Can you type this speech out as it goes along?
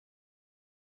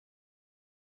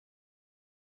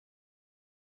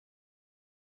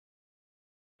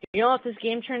You know, if this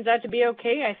game turns out to be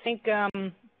okay, I think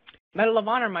Medal of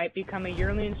Honor might become a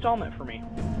yearly installment for me.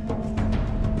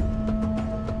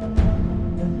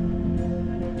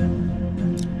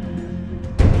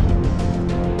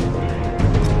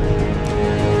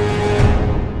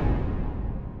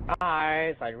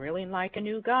 Guys, I'd really like a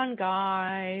new gun,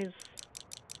 guys.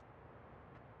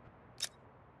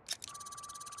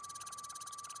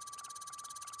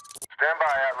 Stand by,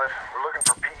 Atlas. We're looking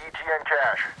for PETN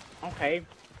cash. Okay.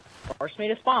 Force me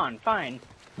to spawn. Fine.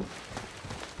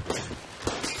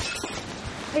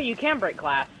 Hey, you can break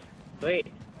glass. Wait.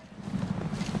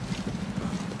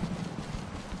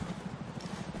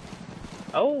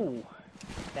 Oh.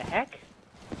 The heck?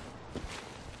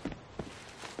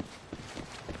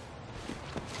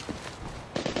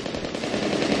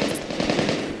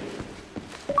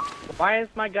 Why is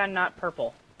my gun not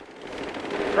purple?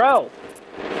 Bro!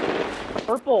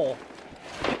 Purple!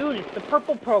 Dude, it's the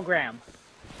purple program.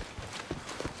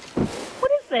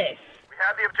 What is this? We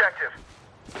have the objective.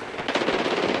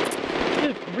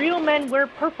 Dude, real men wear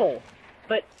purple.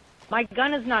 But my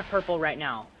gun is not purple right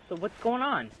now. So what's going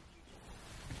on?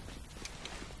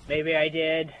 Maybe I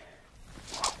did.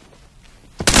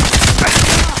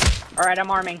 Alright, I'm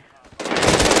arming.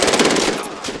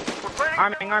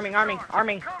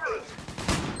 Arming.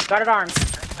 Got it armed.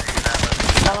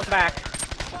 Falling back.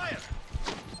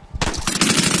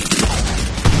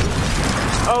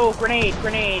 Oh, grenade.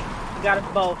 You got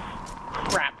us both.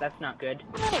 Crap, that's not good.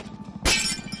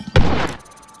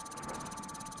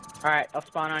 Alright, I'll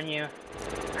spawn on you.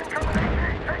 Take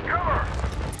cover!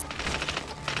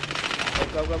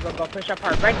 Go. Push up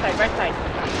hard. Right side.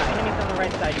 Enemies on the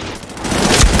right side.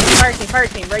 Fire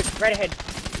team, right ahead.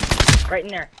 Right in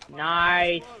there.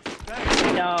 Nice.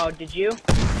 No, did you?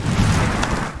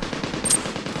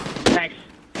 Thanks.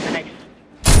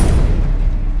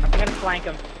 I'm gonna flank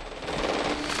him.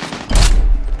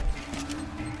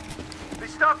 They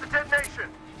stopped the detonation!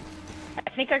 I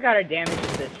think I got a damage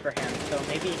assist for him, so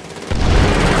maybe...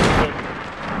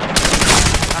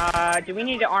 do we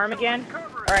need to arm again?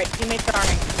 Alright, teammates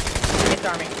arming.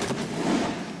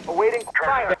 Awaiting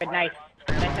fire. Good, nice.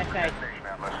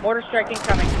 Mortar strike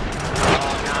incoming.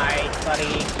 Oh, nice,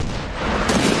 buddy.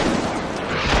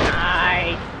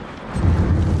 Nice.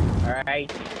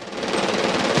 Alright.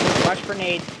 Watch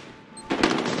grenades.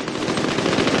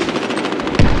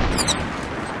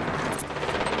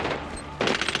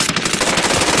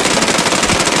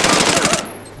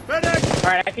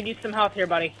 Alright, I could use some health here,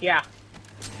 buddy. Yeah.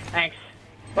 Thanks.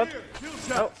 Whoops.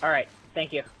 Oh, alright.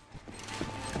 Thank you.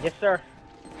 Yes, sir.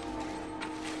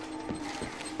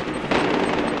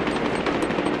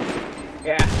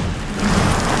 Yeah.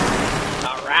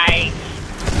 Alright.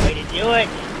 Way to do it.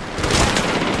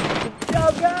 Good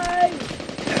job, guys!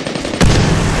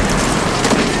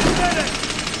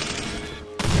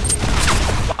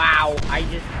 Wow, I'm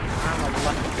a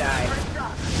lucky guy.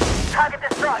 Target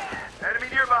destroyed. Enemy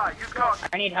nearby. Use caution.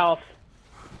 I need health.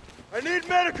 I need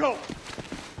medical!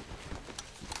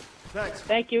 Thanks.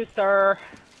 Thank you, sir.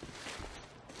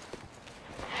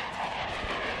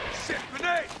 Shit,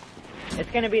 grenade!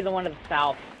 It's gonna be the one to the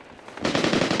south.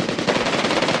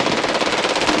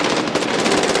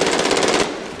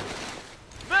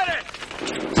 Medic!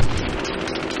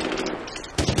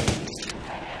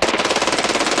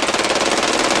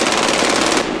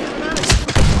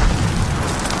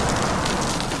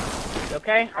 You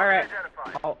okay? Alright.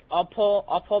 I'll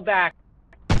pull back.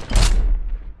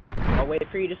 I'll wait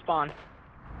for you to spawn.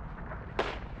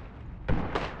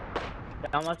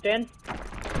 Almost in?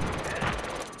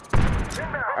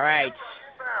 Alright.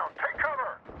 Take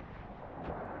cover.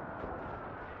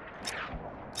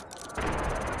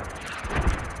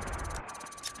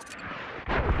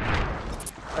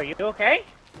 Are you okay?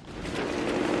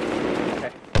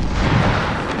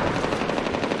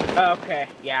 Okay,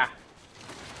 yeah.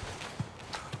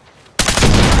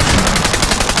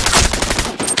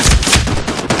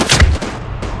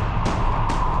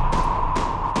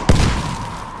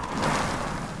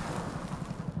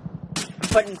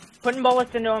 Putting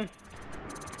bullets into him.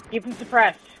 Keep him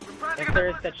suppressed. If there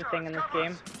is such a thing in this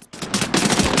game.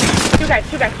 Two guys.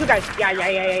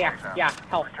 Yeah,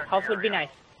 health would be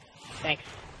nice. Thanks.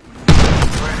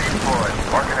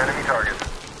 Marking enemy target.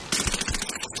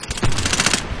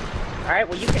 Alright,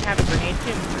 well you can have a grenade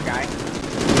too, Mr. Guy.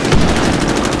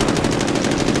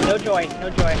 No joy.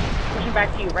 Pushing back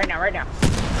to you right now.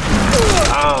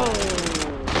 Oh!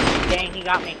 Dang, he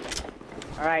got me.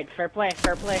 Alright, fair play.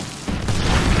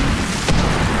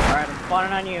 Alright, I'm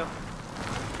spawning on you.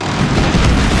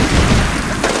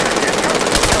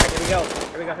 Alright,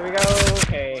 here we go.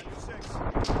 Okay.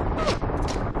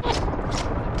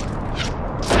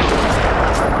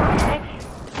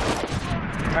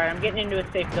 getting into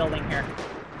a safe building here.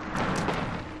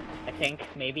 I think,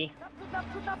 maybe.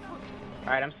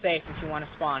 Alright, I'm safe if you want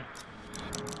to spawn.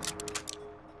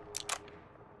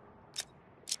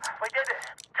 We did it!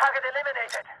 Target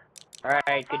eliminated!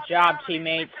 Alright, good job,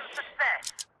 teammates.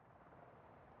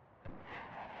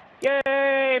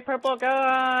 Yay! Purple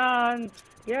guns!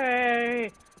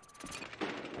 Yay!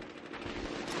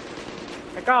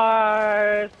 Hey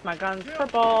guys! My gun's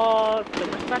purple!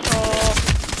 Super special!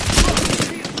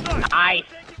 Nice!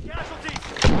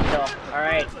 So,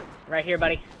 alright. Right here,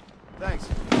 buddy. Thanks.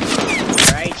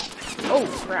 Alright. Oh,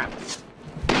 crap.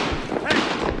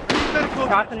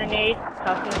 Tossing a nade.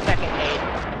 Tossing a second nade.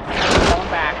 Falling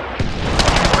back.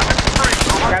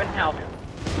 Grabbing help.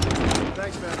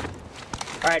 Thanks, man.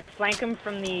 Alright, flank him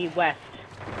from the west.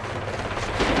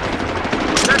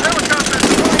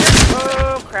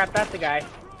 Oh, crap, that's the guy.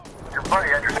 Your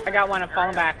buddy, I got one, I'm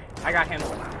falling back. I got him.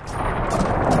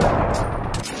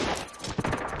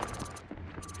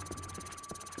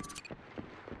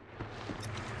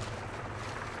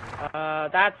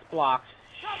 That's blocked.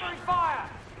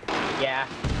 Yeah,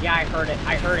 I heard it.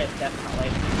 I heard it, definitely.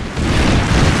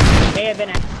 May have been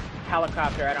a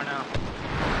helicopter, I don't know.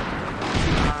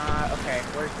 Okay,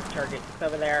 where's the target? It's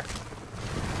over there.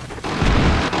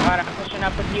 Alright, I'm pushing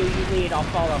up with you. You lead, I'll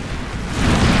follow.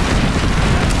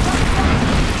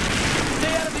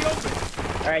 Stay out of the open.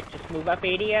 Alright, just move up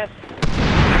ADS.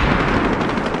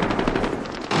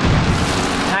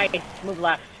 Nice, move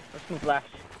left. Let's move left.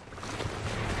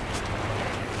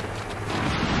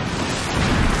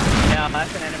 No,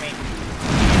 that's an enemy.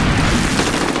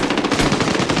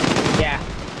 Yeah.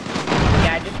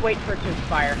 Yeah, just wait for it to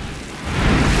expire.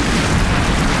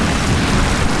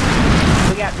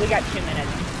 We got 2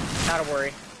 minutes. Not a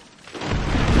worry.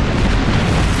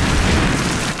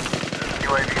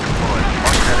 UAV deployed.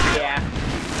 Mark enemy. Yeah.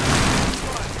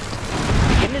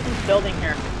 Get into this building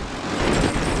here.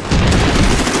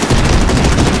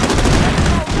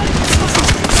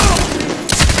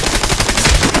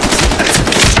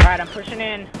 Alright, I'm pushing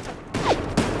in.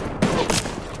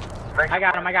 I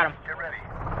got him. Get ready.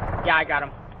 Yeah, I got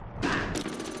him.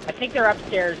 I think they're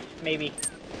upstairs, maybe.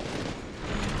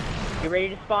 You ready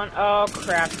to spawn? Oh,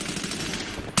 crap.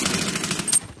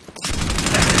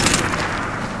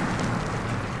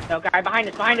 No, guy behind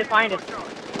us. Hold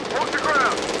the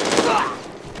ground.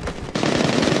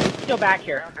 Still back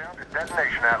here. Down to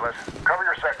detonation, Atlas. Cover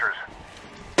your sectors.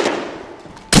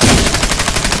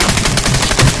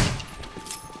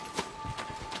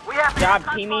 Good job,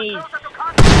 teamies.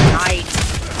 Nice.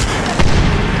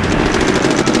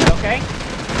 Okay?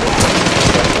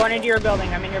 Going into your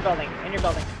building. I'm in your building. In your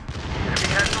building. Enemy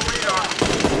has the lead on.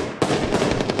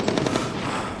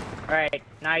 Alright,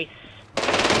 nice.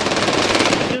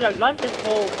 Dude, I love this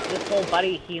whole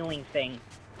buddy healing thing.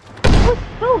 It was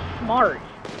so smart.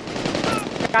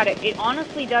 God, it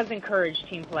honestly does encourage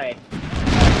team play.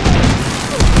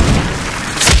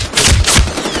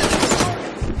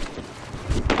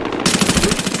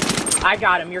 I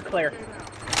got him, you're clear. You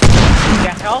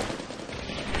got help?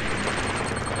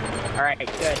 Alright,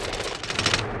 good.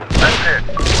 That's it.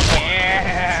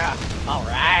 Yeah!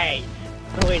 Alright.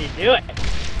 That's the way to do it.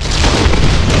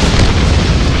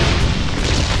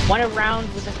 One round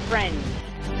with a friend,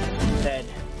 said.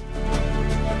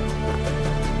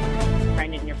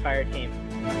 Find it in your fire team.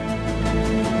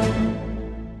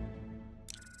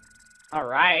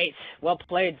 Alright. Well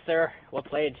played, sir. Well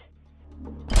played.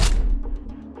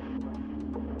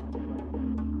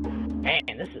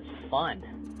 Man, this is fun.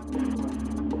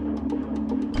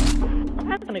 I'm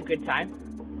having a good time.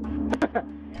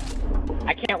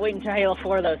 I can't wait until Halo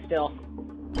 4 though, still.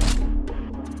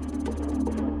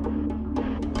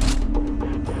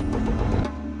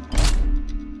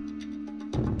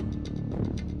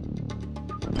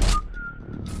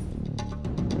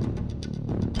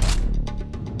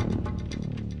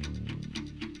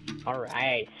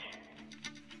 Alright.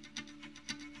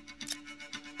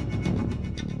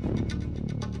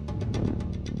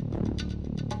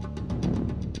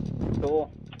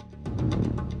 Cool.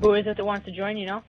 Who is it that wants to join, you know?